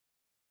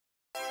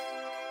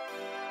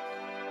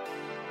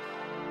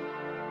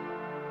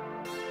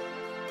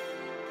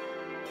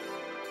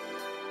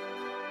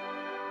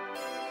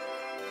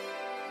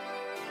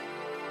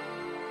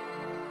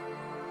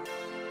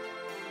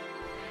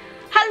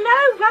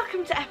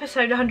welcome to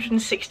episode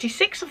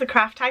 166 of the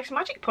Craft House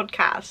Magic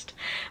podcast.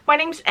 My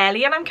name's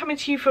Ellie and I'm coming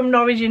to you from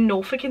Norwich in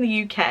Norfolk in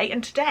the UK,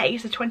 and today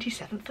is the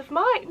 27th of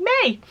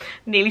May.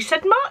 Nearly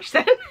said March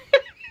then.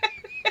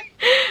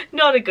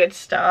 Not a good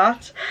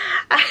start.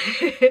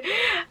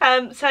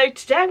 So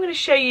today I'm going to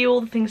show you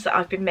all the things that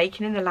I've been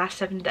making in the last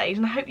 7 days,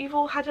 and I hope you've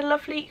all had a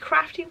lovely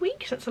crafty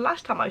week since the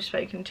last time I've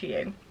spoken to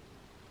you.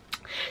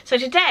 So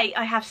today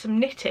I have some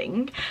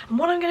knitting, and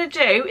what I'm going to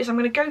do is I'm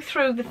going to go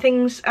through the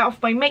things out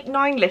of my Make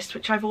 9 list,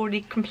 which I've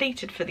already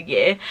completed for the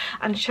year,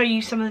 and show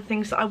you some of the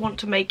things that I want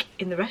to make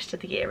in the rest of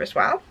the year as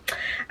well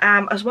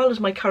as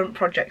my current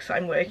projects that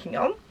I'm working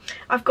on.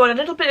 I've got a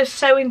little bit of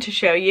sewing to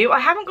show you. I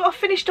haven't got a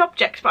finished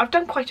object, but I've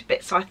done quite a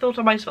bit, so I thought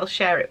I might as well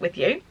share it with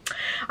you.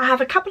 I have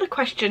a couple of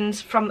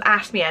questions from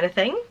Ask Me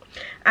Anything,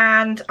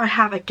 and I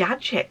have a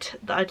gadget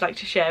that I'd like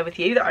to share with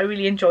you that I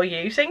really enjoy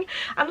using.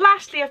 And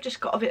lastly, I've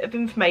just got a bit of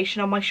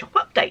information on my shop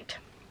update.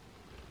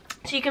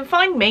 So you can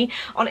find me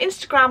on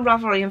Instagram,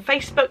 Ravelry and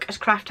Facebook as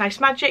Craft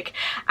House Magic,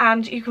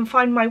 and you can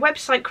find my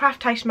website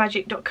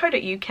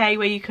crafthousemagik.co.uk,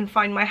 where you can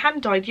find my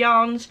hand-dyed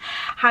yarns,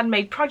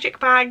 handmade project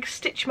bags,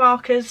 stitch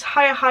markers,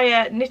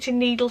 higher knitting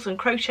needles and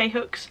crochet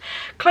hooks,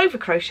 clover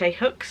crochet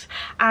hooks,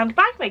 and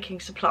bag making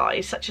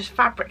supplies such as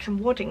fabrics and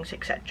waddings,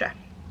 etc.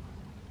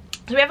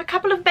 So we have a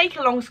couple of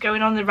Makalongs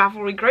going on in the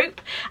Ravelry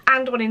group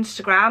and on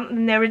Instagram,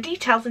 and there are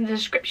details in the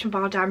description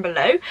bar down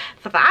below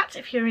for that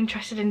if you're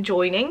interested in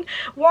joining.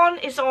 One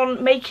is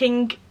on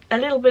making a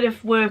little bit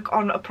of work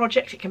on a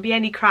project. It can be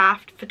any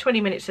craft for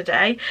 20 minutes a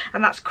day,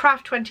 and that's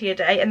craft 20 a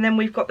day. And then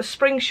we've got the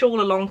spring shawl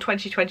along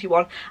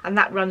 2021, and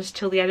that runs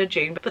till the end of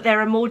June, but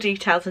there are more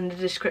details in the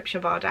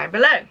description bar down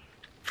below.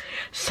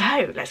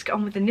 So let's get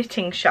on with the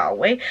knitting, shall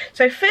we?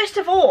 So first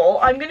of all,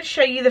 I'm going to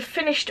show you the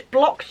finished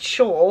blocked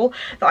shawl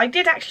that I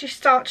did actually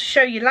start to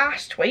show you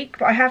last week,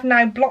 but I have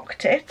now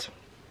blocked it.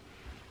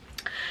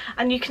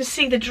 And you can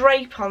see the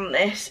drape on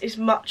this is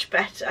much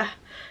better.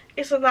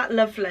 Isn't that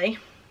lovely?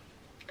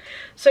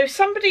 So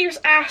somebody was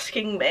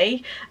asking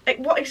me,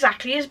 what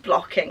exactly is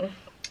blocking?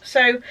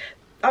 So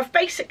I've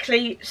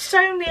basically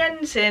sewn the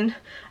ends in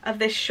of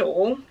this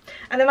shawl,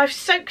 and then I've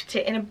soaked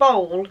it in a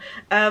bowl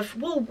of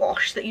wool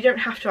wash that you don't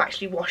have to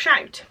actually wash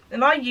out.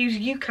 And I use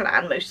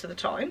Eucalan most of the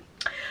time.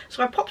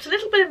 So I popped a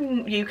little bit of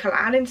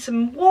Eucalan in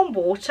some warm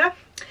water,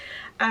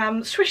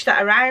 swished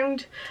that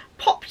around,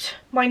 popped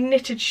my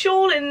knitted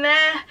shawl in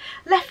there,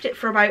 left it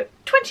for about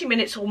 20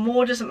 minutes or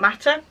more, doesn't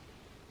matter.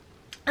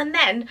 And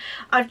then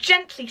I've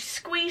gently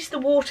squeezed the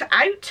water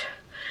out.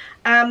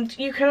 And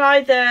you can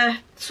either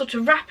sort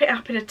of wrap it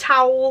up in a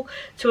towel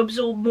to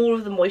absorb more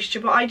of the moisture,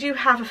 but I do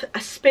have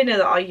a spinner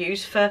that I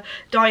use for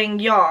dyeing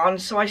yarn,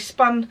 so I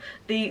spun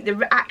the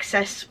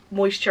excess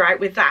moisture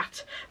out with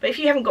that. But if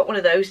you haven't got one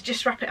of those,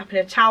 just wrap it up in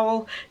a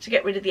towel to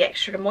get rid of the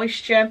extra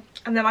moisture.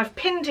 And then I've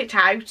pinned it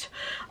out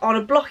on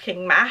a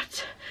blocking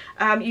mat.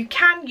 You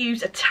can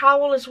use a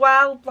towel as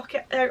well, block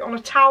it out on a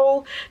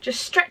towel,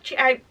 just stretch it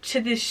out to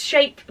the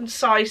shape and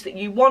size that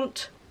you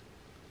want,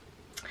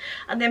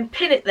 and then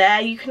pin it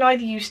there. You can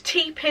either use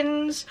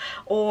T-pins,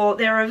 or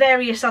there are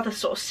various other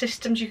sort of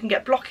systems. You can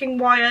get blocking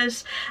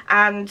wires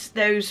and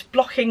those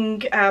blocking,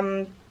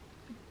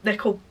 they're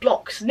called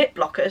blocks, knit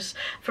blockers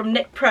from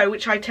Knit Pro,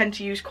 which I tend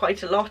to use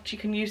quite a lot. You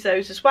can use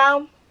those as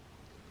well.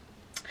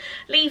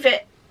 Leave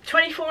it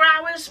 24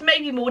 hours,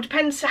 maybe more,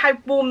 depends how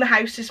warm the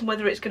house is and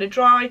whether it's going to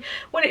dry.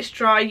 When it's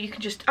dry, you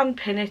can just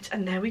unpin it,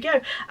 and there we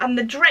go. And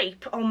the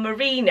drape on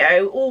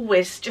merino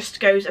always just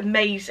goes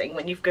amazing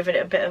when you've given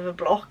it a bit of a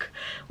block,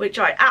 which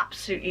I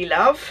absolutely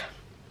love.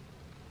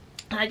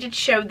 And I did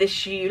show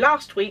this to you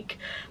last week,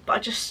 but I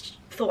just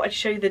thought I'd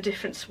show you the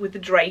difference with the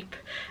drape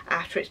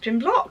after it's been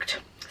blocked.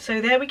 So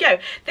there we go.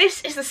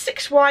 This is the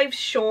Six Wives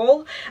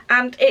shawl,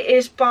 and it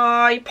is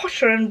by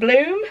Potter and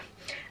Bloom.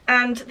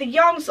 And the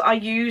yarns that I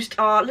used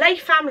are Lay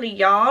Family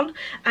yarn,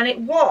 and it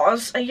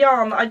was a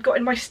yarn that I'd got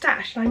in my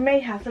stash, and I may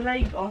have the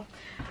label.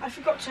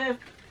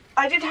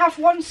 I did have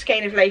one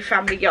skein of Lay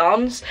Family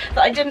yarns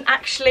that I didn't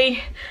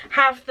actually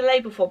have the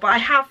label for, but I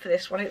have for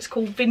this one. It's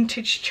called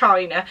Vintage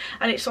China,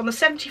 and it's on the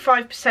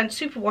 75%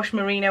 superwash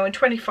merino and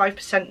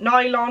 25%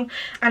 nylon,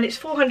 and it's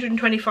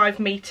 425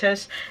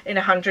 meters in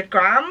 100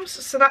 grams.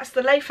 So that's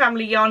the Lay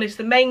Family yarn, is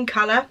the main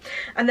colour.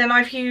 And then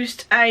I've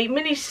used a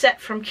mini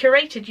set from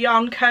Curated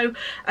Yarn Co,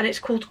 and it's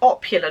called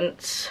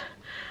Opulence,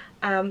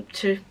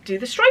 to do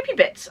the stripy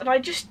bits. And I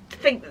just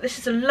think that this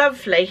is a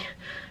lovely,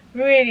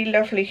 really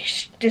lovely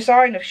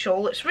design of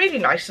shawl. It's really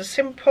nice and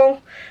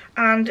simple,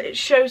 and it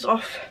shows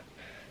off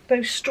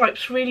those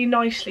stripes really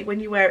nicely when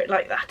you wear it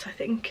like that. I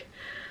think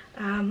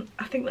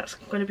that's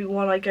going to be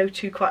one I go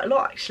to quite a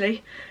lot,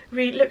 actually.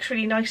 Really looks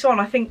really nice on.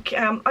 I think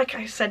like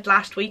I said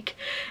last week,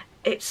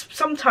 it's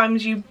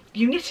sometimes you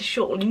knit a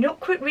shawl and you're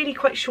not really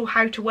quite sure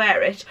how to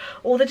wear it,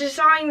 or the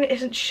design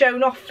isn't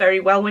shown off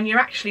very well when you're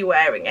actually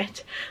wearing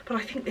it. But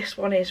I think this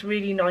one is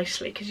really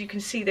nicely, because you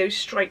can see those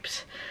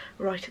stripes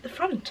right at the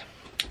front.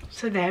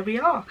 So there we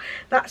are.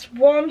 That's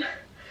one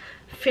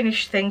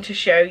finished thing to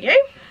show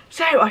you.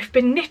 So I've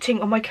been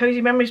knitting on my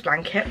Cosy Memories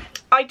blanket,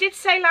 I did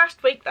say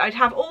last week that I'd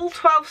have all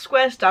 12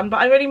 squares done, but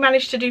I've only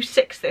managed to do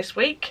 6 this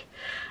week.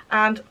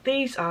 And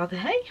these are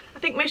they. I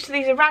think most of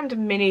these are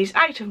random minis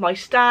out of my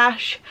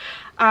stash.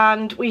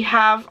 And we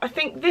have, I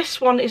think this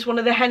one is one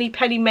of the Henny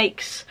Penny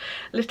Makes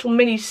little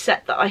minis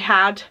set that I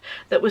had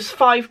that was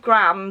 5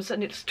 grams,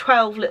 and it's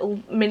 12 little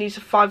minis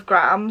of 5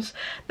 grams.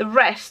 The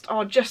rest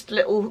are just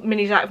little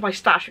minis out of my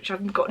stash, which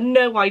I've got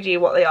no idea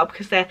what they are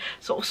because they're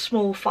sort of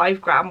small 5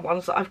 gram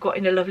ones that I've got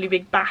in a lovely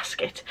big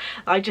basket.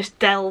 I just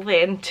delve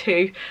in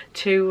to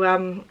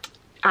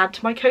add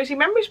to my Cosy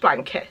Memories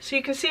blanket. So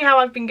you can see how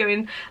I've been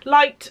going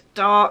light,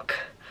 dark,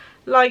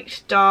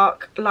 light,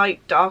 dark,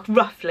 light, dark,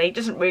 roughly,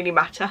 doesn't really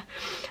matter.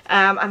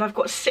 And I've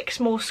got 6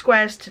 more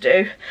squares to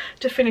do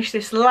to finish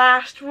this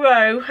last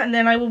row, and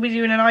then I will be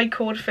doing an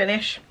I-cord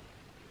finish.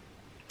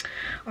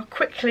 I'll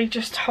quickly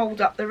just hold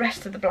up the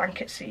rest of the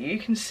blanket so you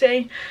can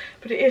see,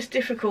 but it is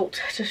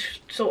difficult to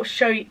sort of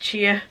show it to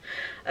you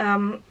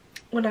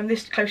when I'm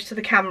this close to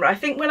the camera. I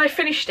think when I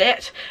finished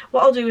it,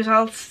 what I'll do is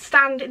I'll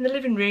stand in the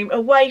living room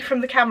away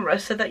from the camera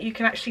so that you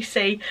can actually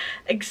see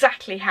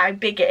exactly how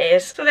big it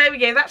is. So there we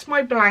go, that's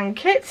my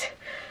blanket.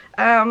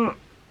 I'm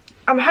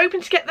hoping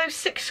to get those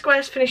 6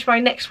 squares finished by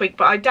next week,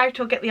 but I doubt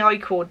I'll get the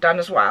I-cord done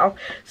as well,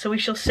 so we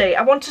shall see.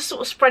 I want to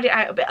sort of spread it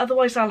out a bit,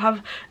 otherwise I'll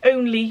have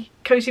only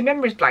Cosy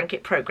Memories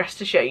blanket progress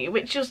to show you,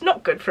 which is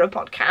not good for a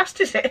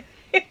podcast, is it?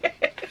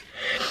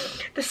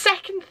 The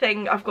second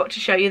thing I've got to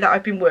show you that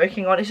I've been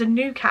working on is a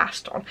new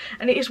cast on,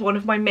 and it is one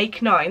of my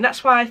Make 9.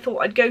 That's why I thought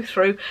I'd go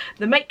through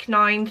the Make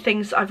 9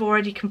 things that I've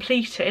already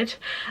completed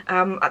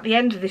at the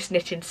end of this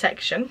knitting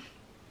section.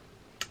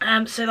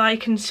 So that I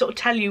can sort of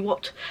tell you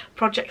what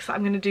projects that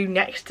I'm going to do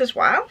next as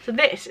well. So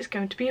this is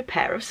going to be a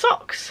pair of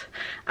socks,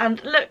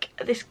 and look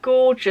at this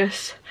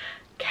gorgeous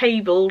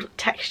cabled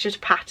textured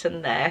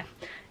pattern there.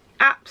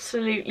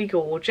 Absolutely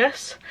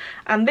gorgeous.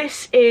 And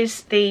this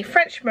is the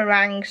French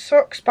Meringue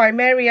socks by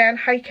Marianne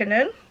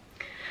Heikkinen.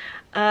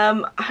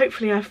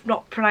 Hopefully I've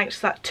not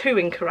pronounced that too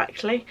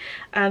incorrectly,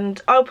 and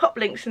I'll pop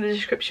links in the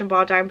description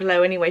bar down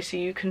below anyway, so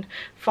you can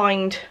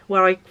find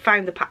where I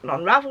found the pattern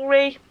on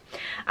Ravelry.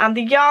 And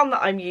the yarn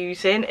that I'm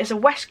using is a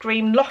West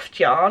Green Loft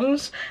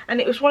yarns, and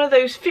it was one of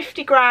those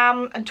 50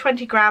 gram and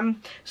 20 gram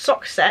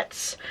sock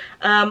sets,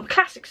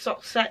 classic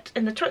sock set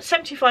in the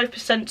 75%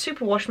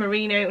 superwash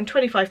merino and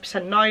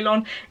 25%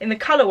 nylon in the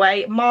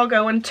colourway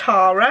Margot and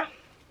Tara.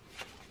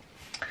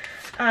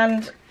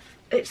 And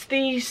it's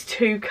these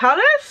 2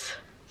 colours.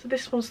 So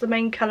this one's the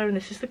main colour and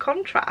this is the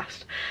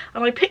contrast.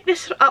 And I picked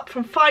this up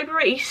from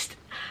Fibre East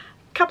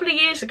a couple of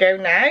years ago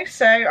now,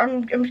 so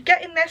I'm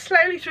getting there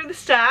slowly through the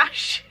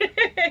stash.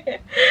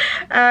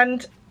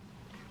 And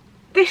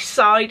this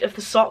side of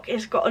the sock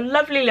has got a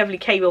lovely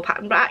cable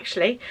pattern, but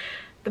actually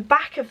the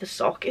back of the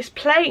sock is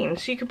plain,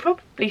 so you can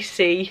probably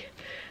see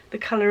the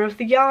colour of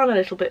the yarn a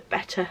little bit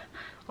better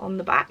on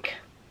the back.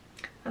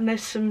 And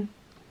there's some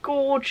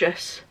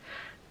gorgeous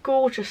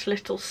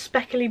little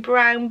speckly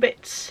brown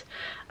bits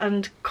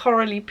and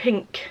corally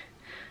pink,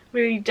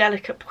 really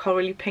delicate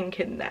corally pink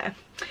in there.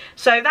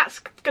 So that's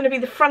going to be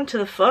the front of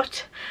the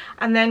foot,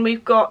 and then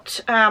we've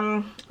got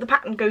the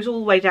pattern goes all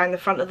the way down the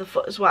front of the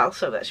foot as well,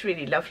 so that's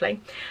really lovely.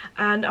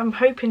 And I'm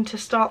hoping to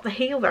start the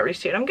heel very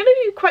soon. I'm going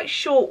to do quite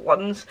short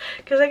ones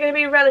because they're going to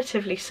be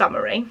relatively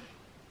summery,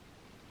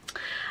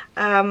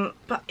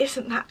 but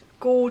isn't that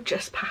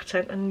gorgeous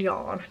pattern and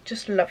yarn?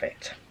 Just love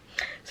it.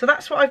 So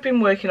that's what I've been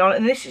working on,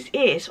 and this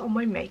is on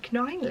my Make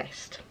 9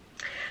 list.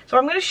 So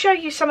I'm going to show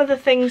you some of the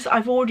things that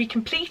I've already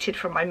completed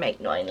from my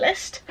Make 9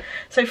 list.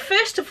 So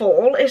first of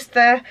all is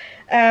the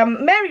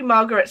Mary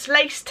Margaret's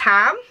lace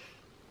tam,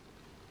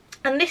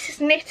 and this is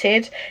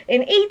knitted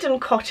in Eden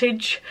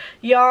Cottage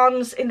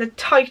yarns in the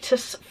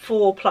Titus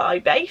 4-ply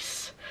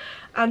base,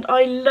 and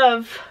I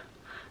love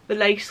the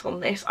lace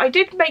on this. I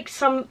did make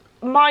some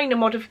minor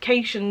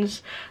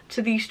modifications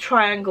to these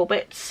triangle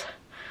bits,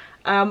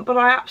 but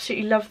I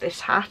absolutely love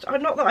this hat.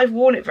 Not that I've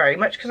worn it very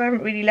much because I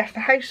haven't really left the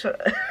house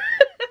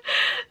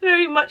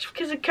very much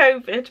because of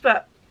COVID,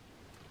 but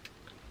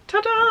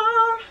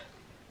ta-da!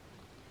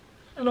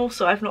 And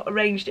also I've not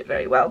arranged it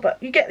very well,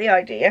 but you get the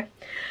idea.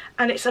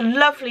 And it's a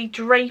lovely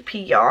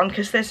drapey yarn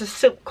because there's a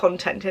silk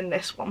content in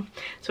this one,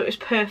 so it was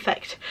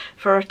perfect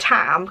for a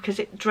tam because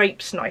it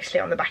drapes nicely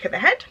on the back of the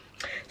head.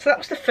 So that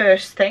was the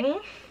first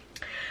thing.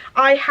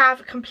 I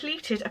have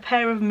completed a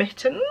pair of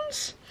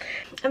mittens,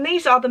 and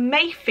these are the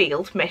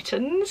Mayfield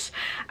mittens,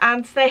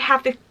 and they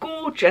have this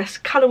gorgeous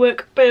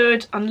colourwork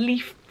bird and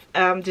leaf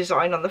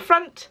design on the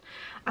front,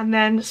 and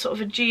then sort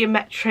of a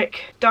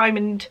geometric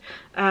diamond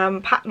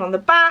pattern on the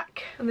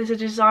back, and there's a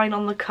design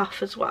on the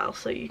cuff as well,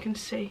 so you can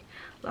see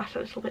that a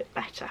little bit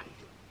better.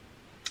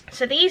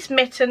 So these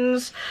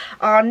mittens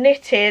are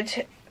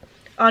knitted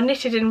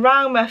in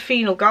Rauma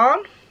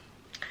Finullgarn,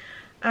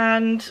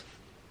 and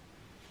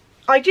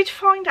I did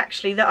find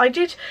actually that I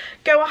did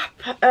go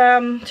up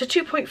to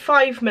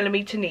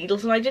 2.5mm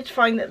needles, and I did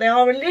find that they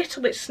are a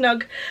little bit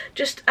snug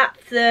just at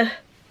the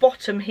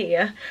bottom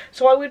here,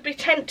 so I would be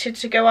tempted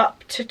to go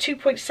up to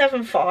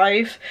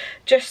 2.75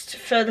 just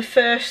for the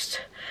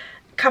first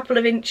couple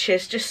of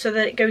inches just so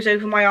that it goes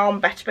over my arm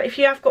better. But if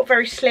you have got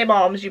very slim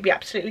arms, you'll be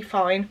absolutely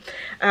fine.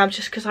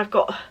 Just because I've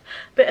got a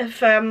bit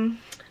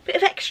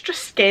of extra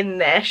skin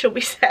there, shall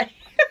we say.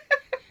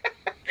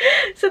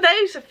 So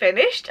those are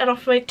finished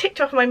and ticked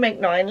off my Make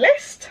 9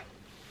 list.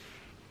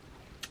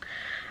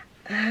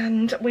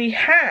 And we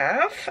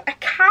have a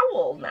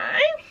cowl now.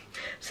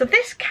 So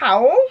this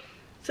cowl,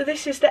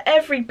 this is the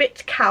Every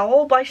Bit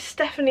Cowl by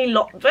Stephanie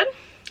Lotven.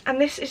 And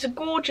this is a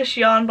gorgeous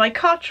yarn by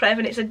Cartref,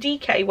 and it's a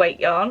DK weight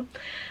yarn.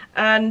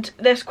 And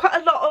there's quite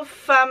a lot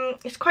of,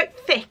 it's quite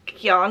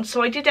thick yarn,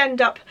 so I did end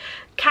up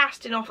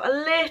casting off a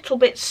little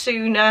bit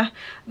sooner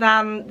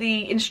than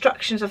the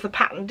instructions of the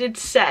pattern did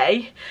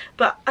say,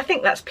 but I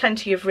think that's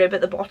plenty of rib at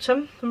the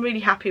bottom. I'm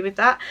really happy with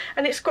that.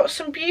 And it's got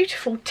some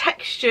beautiful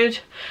textured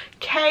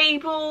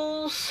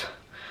cables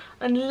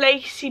and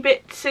lacy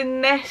bits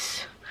in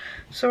this,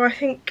 so I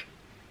think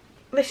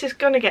this is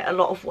going to get a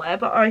lot of wear.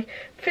 But I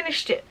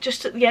finished it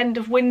just at the end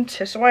of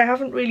winter, so I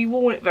haven't really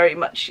worn it very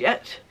much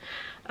yet.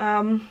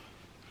 But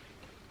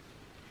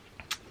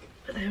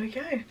there we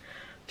go.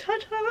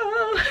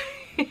 Ta-da!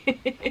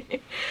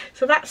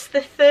 So that's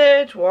the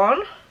third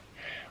one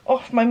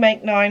off my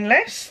Make 9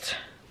 list.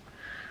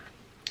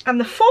 And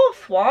the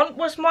fourth one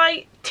was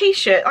my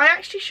t-shirt. I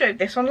actually showed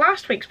this on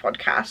last week's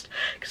podcast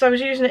because I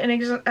was using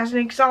it as an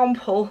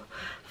example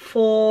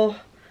for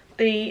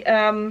the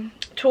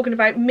talking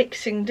about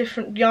mixing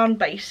different yarn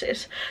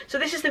bases. So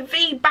this is the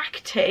V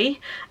back tee.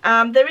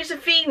 There is a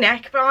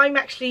V-neck, but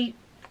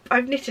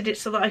I've knitted it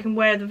so that I can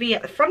wear the V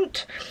at the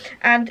front,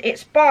 and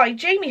it's by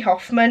Jamie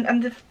Hoffman.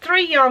 And the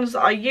 3 yarns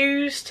that I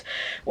used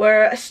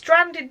were a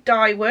stranded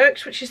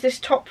dyeworks, which is this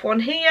top one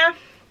here,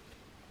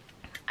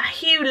 a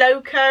Hue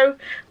Loco,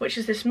 which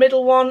is this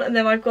middle one, and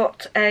then I've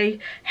got a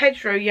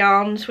Hedgerow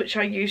yarns, which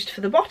I used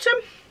for the bottom.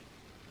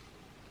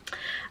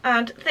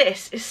 And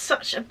this is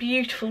such a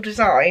beautiful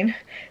design.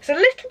 It's a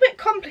little bit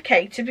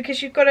complicated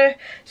because you've got to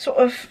sort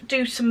of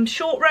do some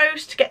short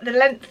rows to get the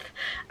length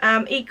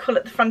equal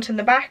at the front and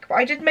the back, but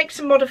I did make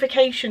some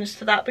modifications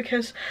to that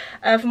because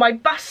of my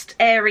bust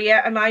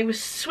area, and I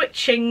was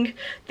switching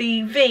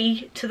the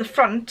V to the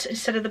front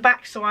instead of the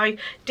back, so I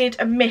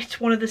did omit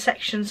one of the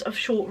sections of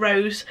short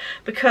rows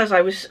because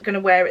I was going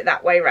to wear it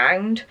that way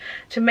round,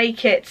 to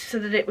make it so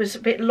that it was a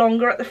bit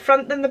longer at the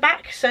front than the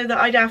back, so that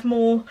I'd have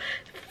more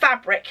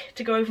fabric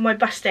to go over my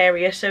bust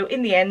area. So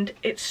in the end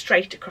it's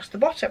straight across the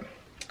bottom.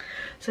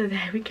 So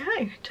there we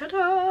go,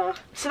 ta-da!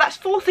 So that's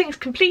 4 things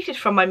completed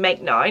from my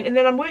Make 9, and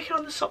then I'm working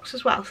on the socks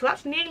as well, so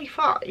that's nearly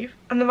 5,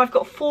 and then I've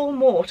got 4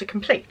 more to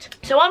complete.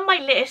 So on my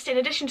list, in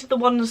addition to the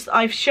ones that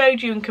I've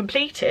showed you and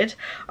completed,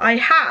 I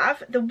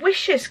have the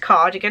Wishes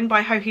cardigan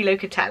by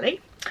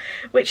Locatelli,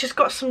 which has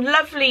got some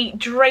lovely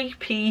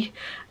drapey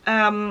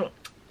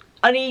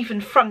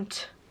uneven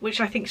front,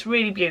 which I think is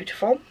really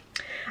beautiful.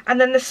 And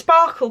then the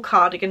Sparkle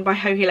cardigan by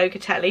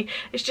Locatelli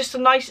is just a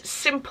nice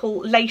simple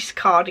lace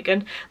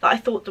cardigan that I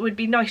thought that would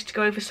be nice to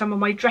go over some of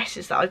my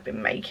dresses that I've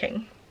been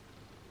making.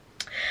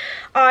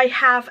 I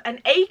have an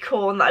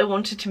acorn that I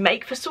wanted to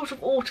make for sort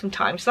of autumn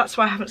time, so that's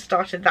why I haven't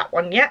started that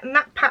one yet, and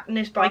that pattern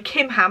is by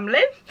Kim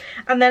Hamlin.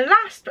 And then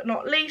last but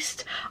not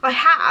least, I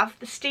have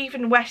the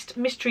Stephen West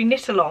mystery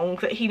knit along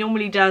that he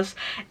normally does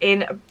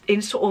in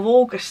sort of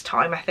August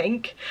time, I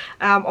think,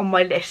 on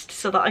my list,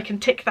 so that I can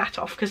tick that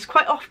off, because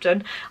quite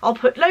often I'll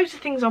put loads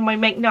of things on my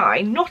Make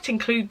 9, not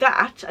include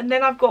that, and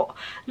then I've got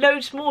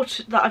loads more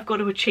that I've got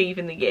to achieve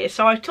in the year,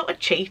 so I took a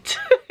cheat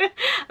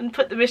and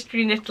put the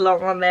mystery knit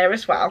along on there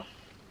as well.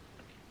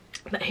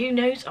 But who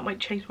knows, I might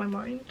change my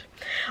mind.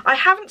 I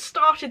haven't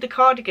started the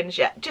cardigans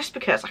yet, just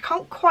because I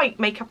can't quite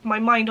make up my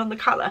mind on the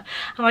colour,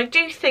 and I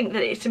do think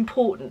that it's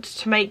important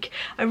to make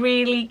a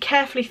really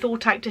carefully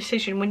thought out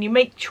decision when you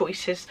make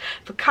choices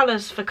for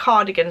colours for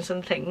cardigans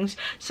and things,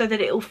 so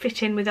that it will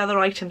fit in with other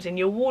items in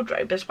your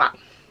wardrobe as well.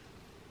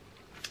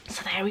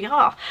 So there we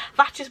are.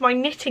 That is my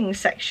knitting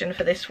section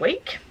for this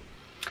week.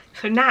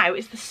 So now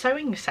is the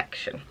sewing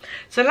section.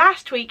 So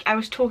last week I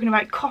was talking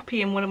about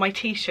copying one of my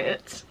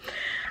t-shirts,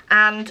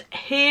 and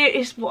here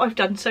is what I've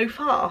done so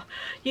far.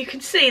 You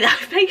can see that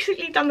I've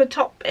basically done the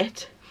top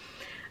bit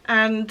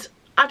and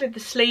added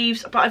the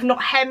sleeves, but I've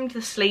not hemmed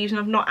the sleeves and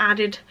I've not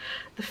added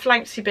the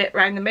flouncy bit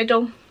around the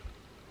middle.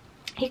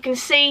 You can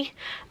see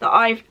that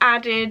I've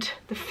added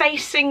the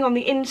facing on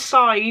the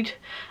inside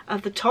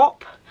of the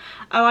top,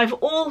 and I've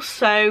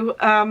also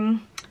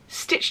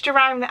stitched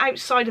around the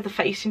outside of the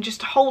facing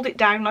just to hold it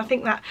down. I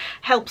think that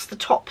helps the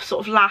top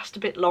sort of last a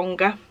bit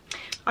longer.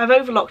 I've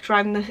overlocked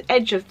around the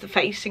edge of the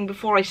facing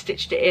before I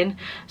stitched it in,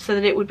 so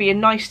that it would be a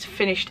nice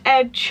finished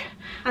edge.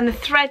 And the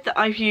thread that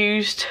I've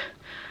used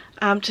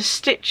to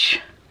stitch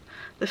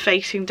the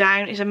facing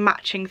down is a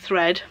matching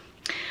thread.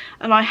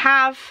 And I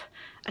have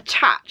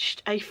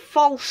attached a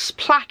false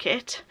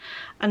placket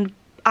and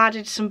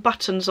added some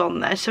buttons on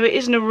there, so it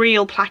isn't a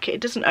real placket,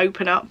 it doesn't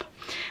open up,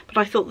 but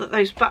I thought that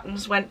those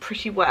buttons went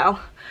pretty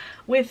well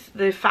with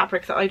the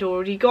fabric that I'd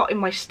already got in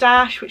my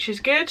stash, which is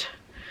good.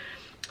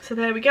 So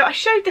there we go. I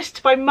showed this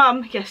to my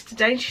mum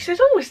yesterday and she said,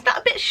 oh, is that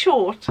a bit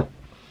short?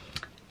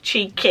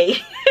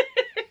 Cheeky.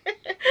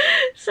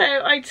 So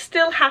I'd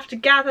still have to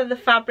gather the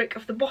fabric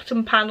of the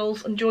bottom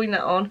panels and join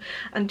that on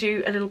and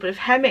do a little bit of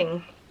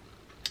hemming.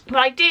 But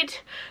I did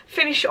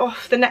finish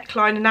off the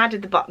neckline and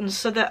added the buttons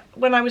so that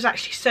when I was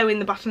actually sewing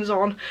the buttons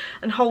on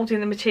and holding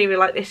the material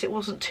like this, it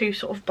wasn't too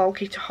sort of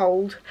bulky to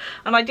hold.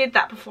 And I did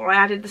that before I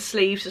added the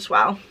sleeves as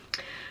well.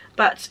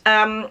 But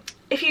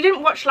if you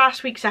didn't watch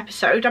last week's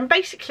episode, I'm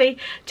basically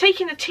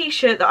taking a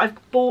t-shirt that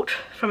I've bought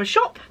from a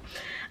shop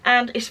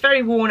and it's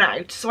very worn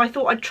out, so I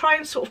thought I'd try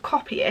and sort of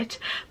copy it,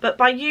 but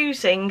by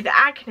using the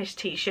Agnes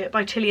t-shirt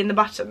by Tilly and the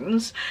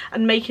Buttons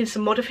and making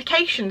some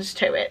modifications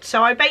to it.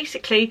 So I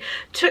basically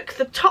took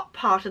the top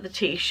part of the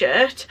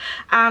t-shirt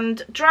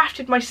and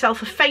drafted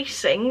myself a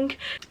facing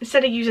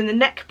instead of using the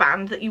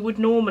neckband that you would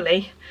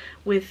normally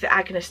with the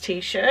Agnes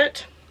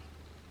t-shirt.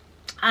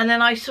 And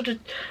then I sort of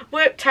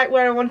worked out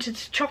where I wanted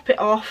to chop it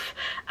off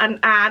and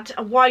add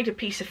a wider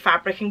piece of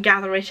fabric and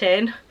gather it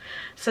in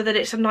so that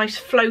it's a nice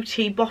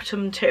floaty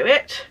bottom to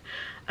it.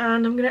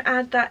 And I'm going to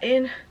add that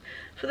in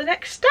for the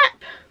next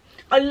step.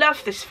 I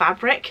love this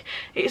fabric.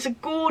 It is a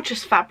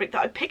gorgeous fabric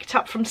that I picked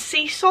up from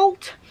Sea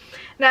Salt.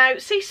 Now,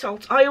 Sea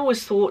Salt I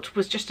always thought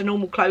was just a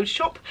normal clothes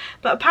shop,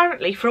 but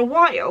apparently for a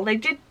while they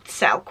did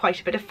sell quite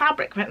a bit of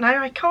fabric, but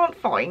now I can't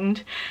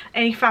find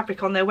any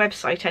fabric on their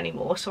website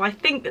anymore, so I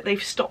think that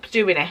they've stopped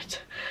doing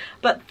it.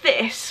 But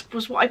this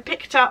was what I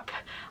picked up,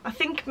 I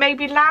think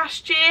maybe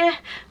last year,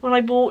 when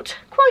I bought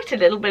quite a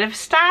little bit of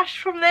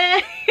stash from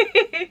there.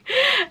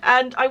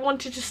 And I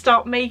wanted to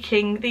start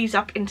making these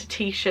up into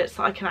t-shirts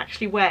that I can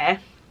actually wear.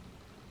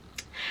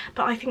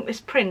 But I think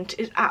this print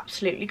is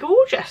absolutely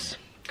gorgeous.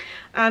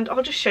 And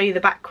I'll just show you the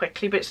back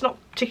quickly, but it's not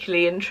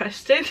particularly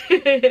interesting.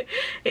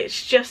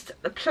 It's just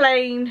the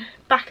plain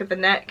back of the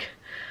neck,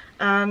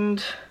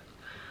 and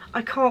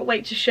I can't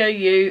wait to show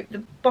you the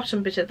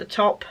bottom bit of the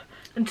top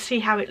and see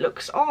how it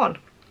looks on.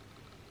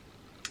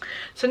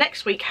 So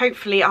next week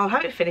hopefully I'll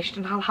have it finished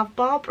and I'll have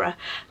Barbara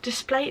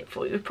display it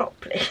for you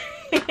properly.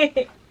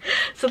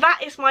 So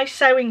that is my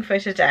sewing for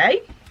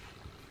today.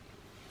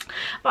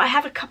 But I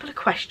have a couple of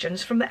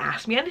questions from the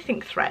Ask Me Anything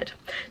thread.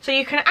 So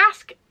you can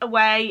ask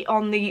away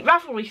on the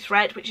Ravelry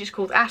thread, which is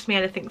called Ask Me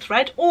Anything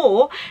thread,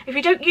 or if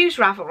you don't use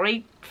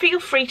Ravelry, feel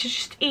free to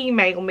just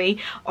email me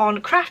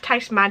on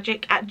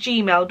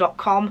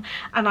crafthousemagik@gmail.com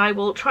and I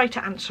will try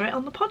to answer it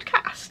on the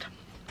podcast.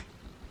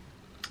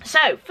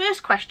 So,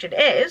 first question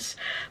is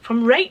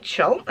from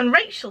Rachel, and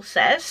Rachel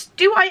says,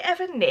 do I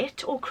ever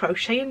knit or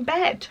crochet in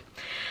bed?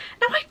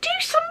 Now, I do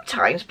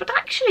sometimes, but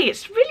actually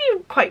it's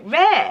really quite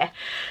rare.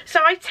 So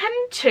I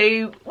tend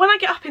to, when I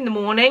get up in the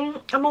morning,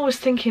 I'm always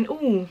thinking,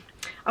 ooh,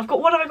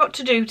 what have I got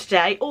to do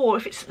today? Or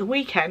if it's at the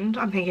weekend,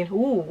 I'm thinking,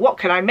 ooh, what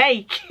can I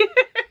make?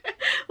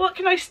 What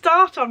can I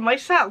start on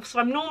myself?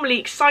 So I'm normally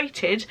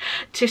excited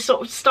to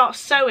sort of start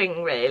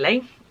sewing,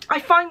 really. I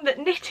find that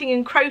knitting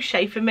and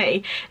crochet for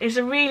me is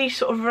a really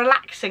sort of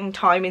relaxing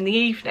time in the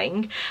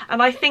evening,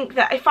 and I think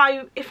that if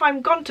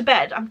I'm gone to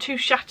bed, I'm too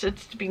shattered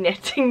to be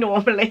knitting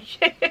normally.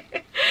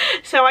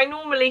 So I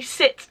normally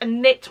sit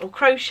and knit or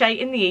crochet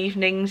in the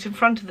evenings in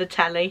front of the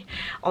telly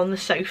on the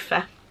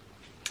sofa.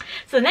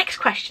 So the next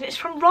question is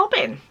from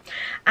Robin,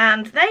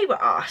 and they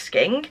were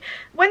asking,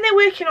 when they're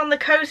working on the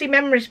Cosy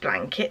Memories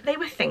blanket, they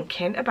were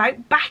thinking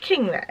about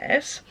backing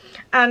theirs,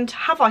 and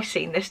have I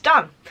seen this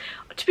done?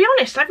 To be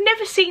honest, I've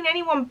never seen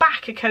anyone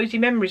back a Cosy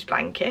Memories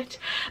blanket,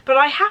 but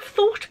I have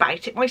thought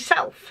about it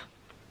myself.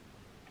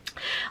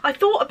 I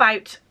thought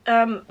about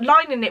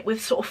lining it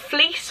with sort of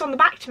fleece on the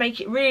back to make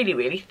it really,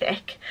 really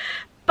thick,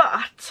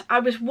 but I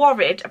was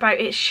worried about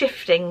it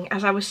shifting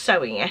as I was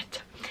sewing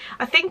it.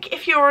 I think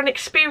if you're an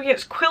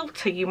experienced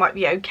quilter, you might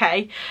be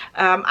okay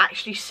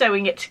actually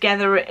sewing it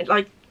together,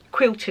 like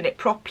quilting it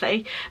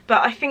properly,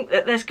 but I think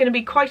that there's going to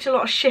be quite a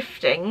lot of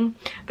shifting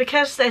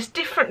because there's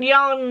different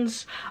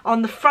yarns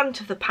on the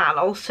front of the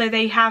panel, so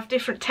they have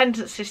different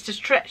tendencies to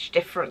stretch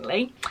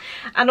differently,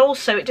 and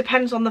also it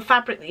depends on the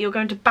fabric that you're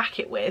going to back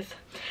it with.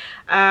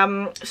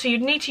 So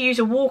you'd need to use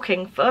a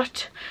walking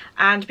foot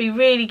and be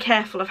really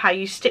careful of how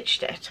you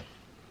stitched it.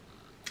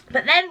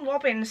 But then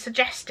Robin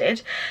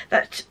suggested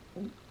that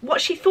what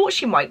she thought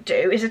she might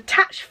do is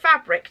attach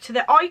fabric to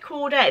the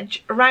I-cord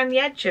edge around the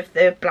edge of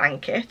the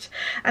blanket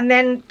and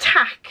then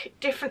tack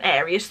different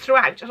areas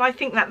throughout. And I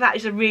think that that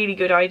is a really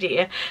good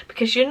idea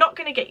because you're not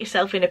going to get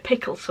yourself in a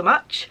pickle so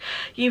much.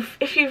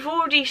 If you've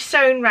already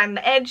sewn around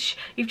the edge,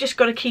 you've just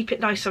got to keep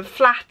it nice and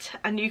flat,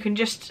 and you can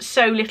just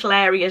sew little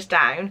areas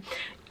down.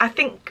 I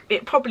think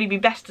it'd probably be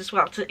best as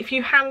well to, if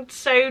you hand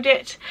sewed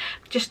it,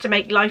 just to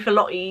make life a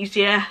lot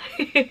easier.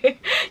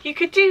 You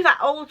could do that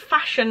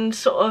old-fashioned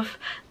sort of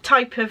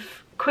type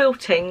of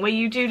quilting where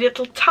you do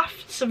little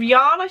tufts of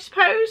yarn, I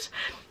suppose,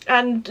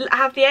 and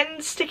have the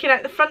ends sticking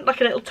out the front like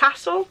a little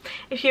tassel,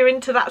 if you're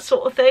into that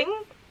sort of thing.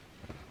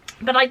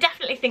 But I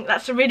definitely think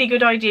that's a really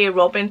good idea,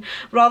 Robin,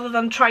 rather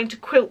than trying to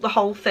quilt the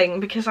whole thing,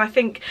 because I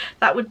think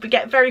that would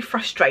get very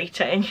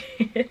frustrating.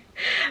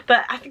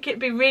 But I think it'd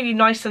be really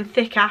nice and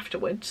thick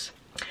afterwards.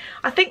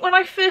 I think when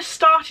I first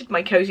started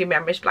my Cosy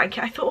Memories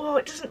blanket, I thought, oh,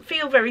 it doesn't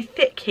feel very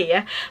thick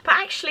here. But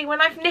actually,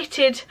 when I've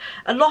knitted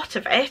a lot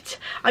of it,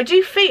 I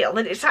do feel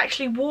that it's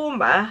actually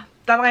warmer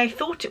than I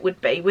thought it would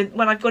be when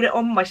I've got it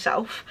on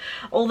myself.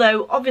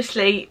 Although,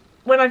 obviously,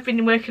 when I've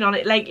been working on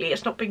it lately,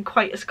 it's not been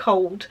quite as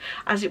cold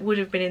as it would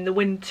have been in the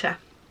winter.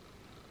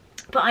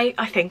 But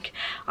I think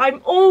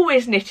I'm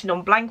always knitting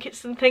on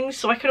blankets and things,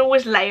 so I can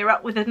always layer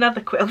up with another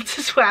quilt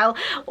as well,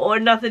 or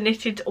another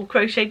knitted or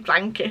crocheted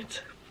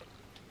blanket.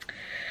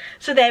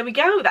 So there we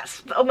go,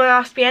 that's on my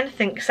Ask Me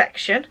Anything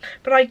section.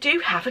 But I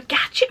do have a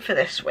gadget for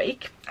this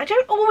week. I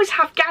don't always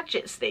have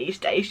gadgets these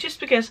days,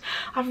 just because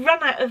I've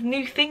run out of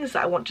new things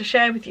that I want to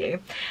share with you.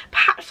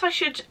 Perhaps I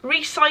should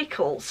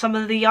recycle some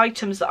of the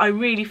items that I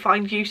really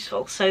find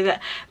useful, so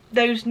that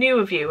those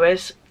newer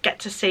viewers get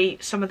to see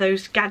some of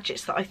those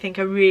gadgets that I think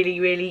are really,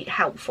 really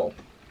helpful.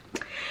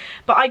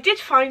 But I did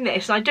find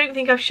this, and I don't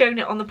think I've shown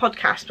it on the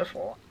podcast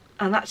before,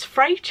 and that's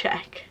Fray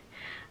Check.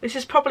 This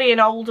is probably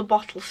an older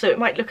bottle, so it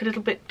might look a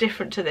little bit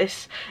different to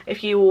this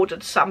if you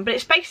ordered some. But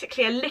it's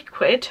basically a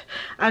liquid,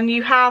 and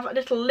you have a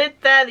little lid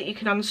there that you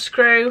can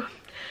unscrew.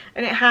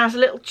 And it has a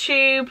little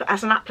tube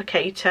as an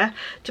applicator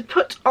to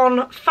put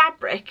on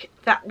fabric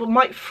that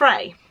might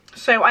fray.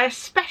 So I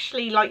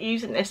especially like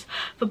using this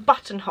for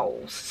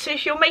buttonholes. So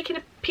if you're making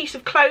a piece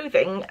of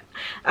clothing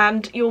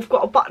and you've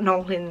got a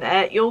buttonhole in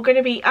there, you're going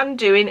to be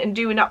undoing and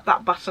doing up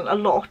that button a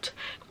lot.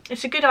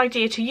 It's a good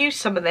idea to use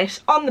some of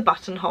this on the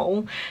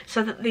buttonhole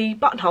so that the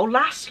buttonhole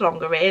lasts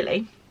longer,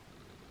 really.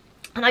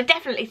 And I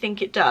definitely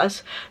think it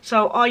does.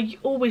 So I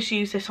always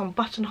use this on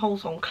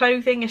buttonholes on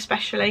clothing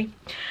especially,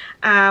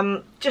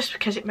 just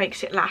because it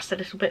makes it last a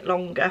little bit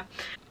longer.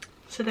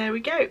 So there we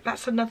go,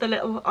 that's another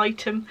little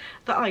item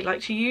that I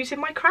like to use in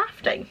my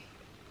crafting.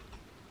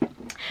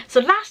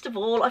 So last of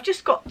all, I've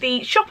just got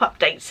the shop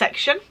update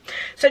section.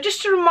 So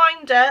just a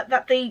reminder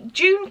that the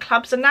June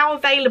clubs are now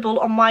available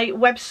on my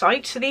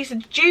website. So these are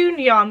June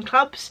yarn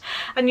clubs,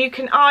 and you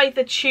can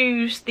either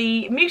choose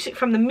the music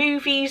from the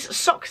movies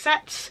sock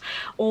sets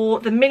or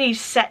the minis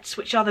sets,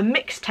 which are the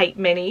mixtape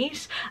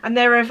minis, and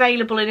they're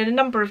available in a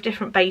number of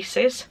different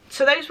bases.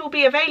 So those will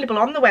be available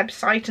on the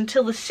website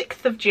until the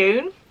 6th of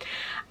June.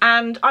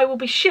 And I will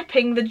be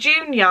shipping the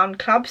June yarn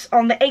clubs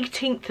on the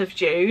 18th of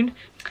June.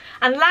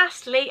 And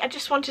lastly, I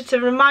just wanted to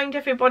remind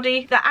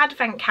everybody that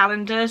advent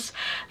calendars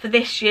for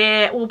this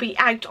year will be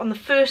out on the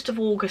 1st of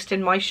August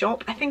in my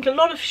shop. I think a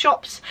lot of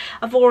shops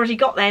have already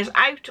got theirs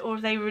out, or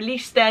they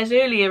released theirs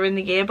earlier in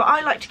the year, but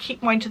I like to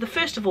keep mine to the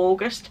 1st of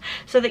August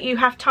so that you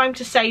have time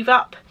to save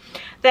up.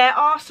 There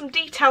are some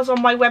details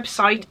on my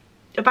website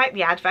about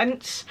the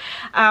advents,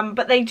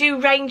 but they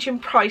do range in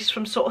price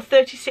from sort of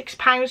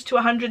 £36 to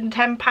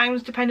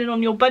 £110 depending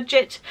on your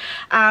budget,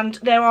 and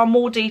there are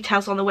more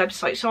details on the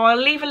website, so I'll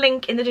leave a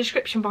link in the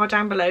description bar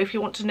down below if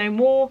you want to know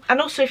more. And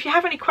also, if you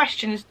have any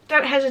questions,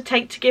 don't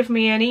hesitate to give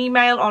me an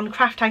email on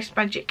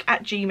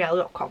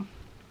crafthousemagik@gmail.com.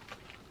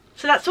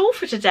 So that's all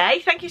for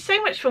today. Thank you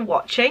so much for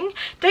watching.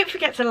 Don't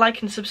forget to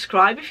like and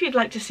subscribe if you'd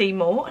like to see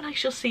more, and I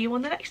shall see you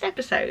on the next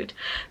episode.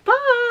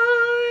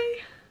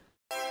 Bye!